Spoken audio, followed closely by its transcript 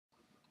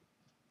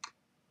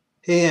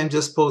Hey, I'm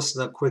just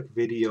posting a quick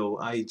video.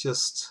 I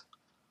just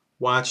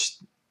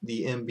watched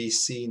the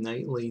NBC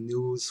Nightly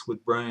News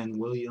with Brian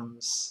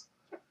Williams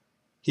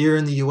here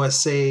in the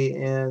USA,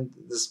 and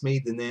this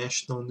made the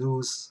national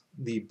news.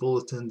 The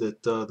bulletin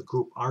that the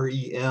group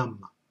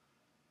R.E.M.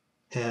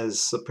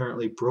 has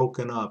apparently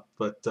broken up,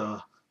 but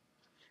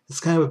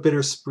it's kind of a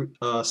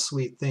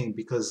bittersweet thing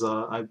because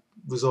I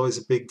was always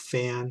a big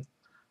fan.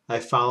 I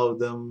followed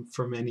them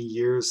for many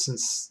years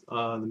since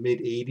the mid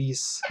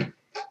 80s,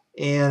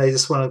 and I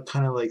just want to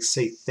kind of like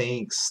say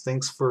thanks.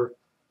 Thanks for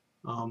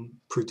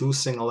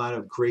producing a lot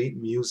of great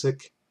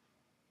music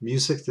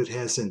that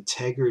has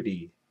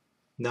integrity,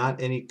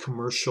 not any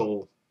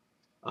commercial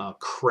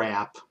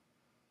crap,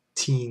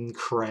 teen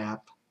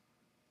crap,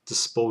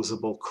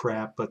 disposable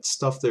crap, but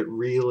stuff that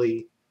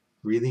really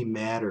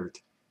mattered.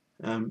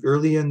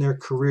 Early in their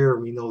career,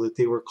 we know that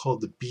they were called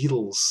the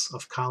Beatles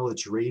of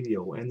college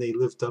radio, and they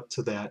lived up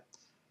to that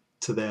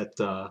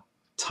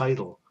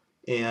title.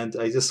 And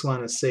I just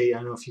want to say, I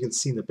don't know if you can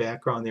see in the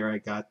background there, I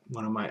got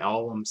one of my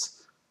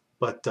albums,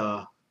 but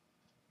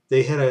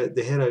they had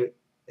a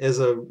as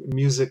a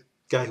music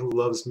guy who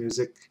loves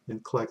music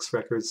and collects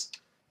records.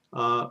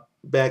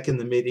 Back in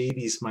the mid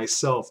 80s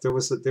myself, there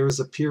was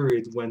a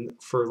period when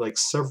for like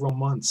several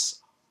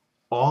months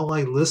all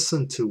I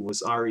listened to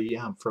was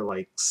REM for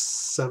like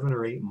 7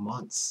 or 8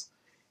 months,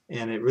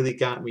 and it really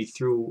got me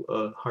through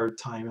a hard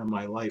time in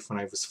my life when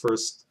I was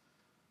first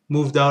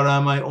moved out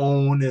on my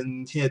own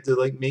and had to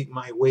like make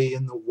my way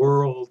in the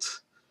world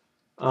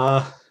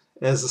uh,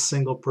 as a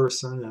single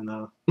person, and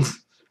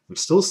I'm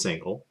still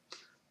single.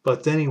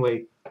 But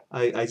anyway,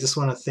 I just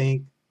want to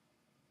thank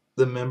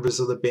the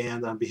members of the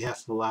band on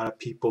behalf of a lot of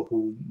people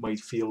who might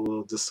feel a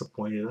little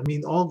disappointed. I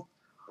mean, all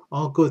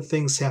good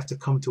things have to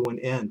come to an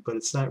end, but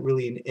it's not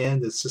really an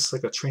end. It's just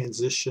like a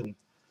transition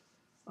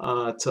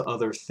to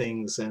other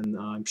things. And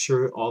I'm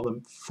sure all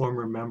the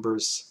former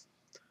members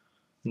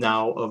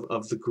now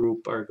of the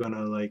group are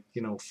gonna like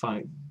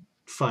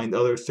find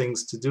other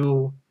things to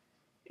do.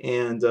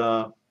 And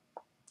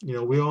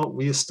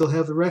we still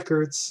have the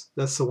records.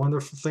 That's the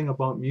wonderful thing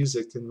about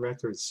music and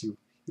records. You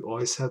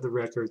always have the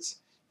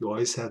records. You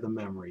always have the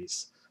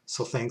memories.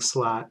 So thanks a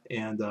lot.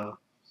 And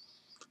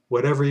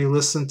whatever you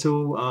listen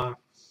to,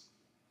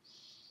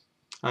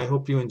 I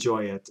hope you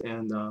enjoy it.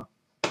 And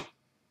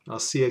I'll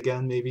see you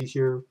again maybe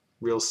here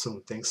real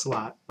soon. Thanks a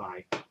lot.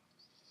 Bye.